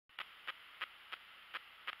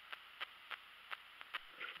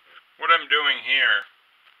I'm doing here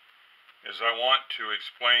is I want to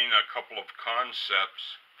explain a couple of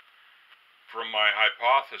concepts from my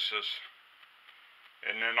hypothesis,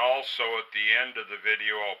 and then also at the end of the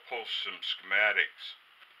video I'll post some schematics.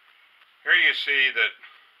 Here you see that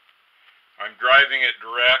I'm driving it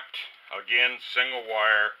direct, again single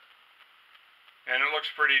wire, and it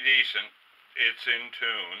looks pretty decent. It's in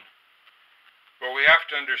tune. But we have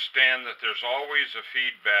to understand that there's always a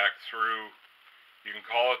feedback through, you can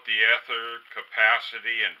call it the ether,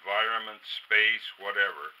 capacity, environment, space,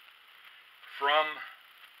 whatever, from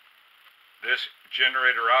this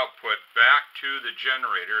generator output back to the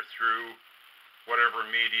generator through whatever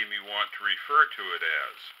medium you want to refer to it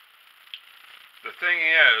as. The thing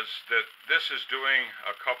is that this is doing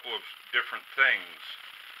a couple of different things,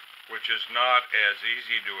 which is not as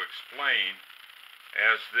easy to explain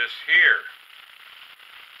as this here.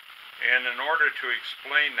 And in order to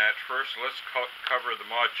explain that, first let's cover the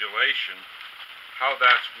modulation, how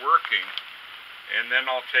that's working, and then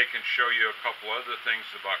I'll take and show you a couple other things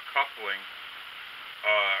about coupling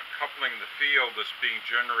the field that's being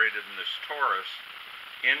generated in this torus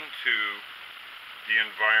into the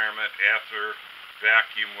environment, ether,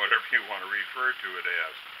 vacuum, whatever you want to refer to it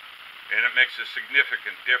as. And it makes a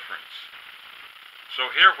significant difference. So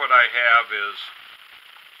here what I have is,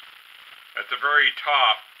 at the very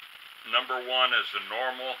top, number one is a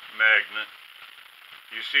normal magnet.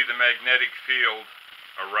 You see the magnetic field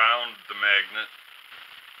around the magnet.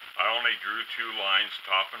 I only drew two lines,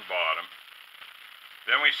 top and bottom.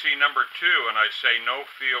 Then we see number two, and I say no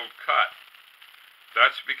field cut.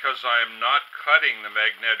 That's because I am not cutting the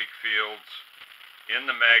magnetic fields in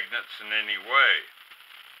the magnets in any way.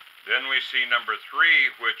 Then we see number three,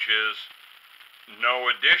 which is no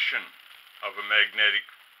addition of a magnetic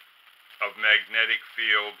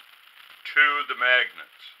field to the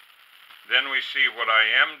magnets. Then we see what I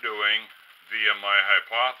am doing via my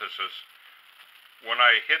hypothesis. When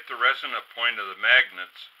I hit the resonant point of the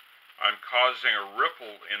magnets, I'm causing a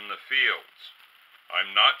ripple in the fields.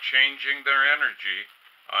 I'm not changing their energy,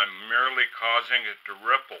 I'm merely causing it to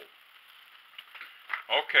ripple.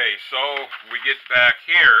 Okay, so we get back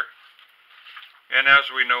here, and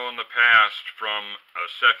as we know in the past from a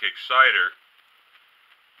sec exciter,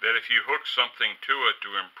 that if you hook something to it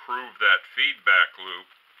to improve that feedback loop,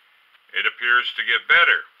 it appears to get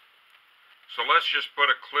better. So let's just put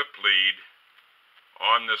a clip lead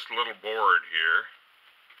on this little board here.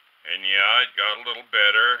 And yeah, it got a little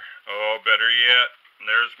better. Oh, better yet,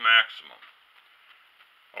 there's maximum.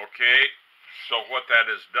 Okay, so what that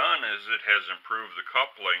has done is it has improved the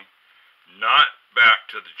coupling, not back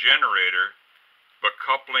to the generator, but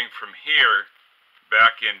coupling from here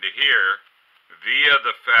back into here, via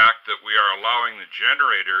the fact that we are allowing the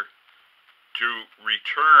generator to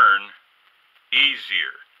return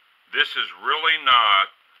easier. This is really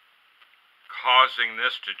not causing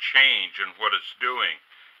this to change in what it's doing.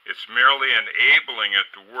 It's merely enabling it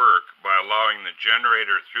to work by allowing the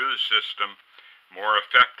generator through the system more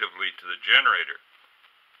effectively to the generator.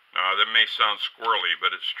 Now that may sound squirrely,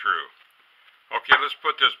 but it's true. Okay, let's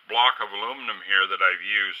put this block of aluminum here that I've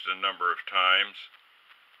used a number of times,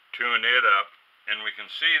 tune it up, and we can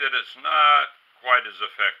see that it's not quite as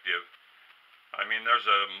effective. I mean, there's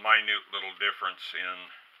a minute little difference in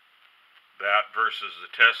that versus the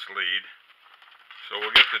test lead. So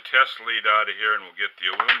we'll get the test lead out of here and we'll get the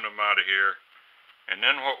aluminum out of here. And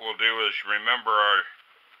then what we'll do is remember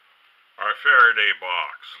our Faraday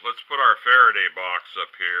box. Let's put our Faraday box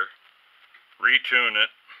up here, retune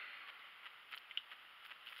it,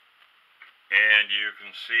 and you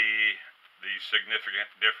can see the significant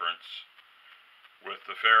difference with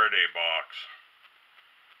the Faraday box.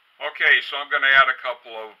 Okay, so I'm going to add a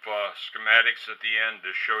couple of schematics at the end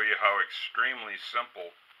to show you how extremely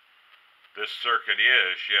simple this circuit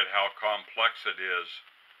is, yet how complex it is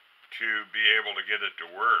to be able to get it to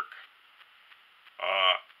work.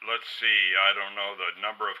 Let's see, I don't know the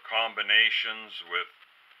number of combinations with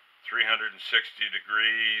 360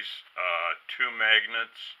 degrees, two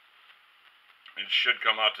magnets. It should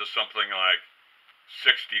come out to something like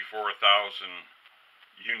 64,000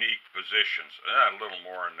 unique positions. A little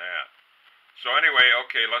more than that. So anyway,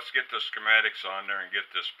 okay, let's get the schematics on there and get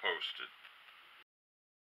this posted.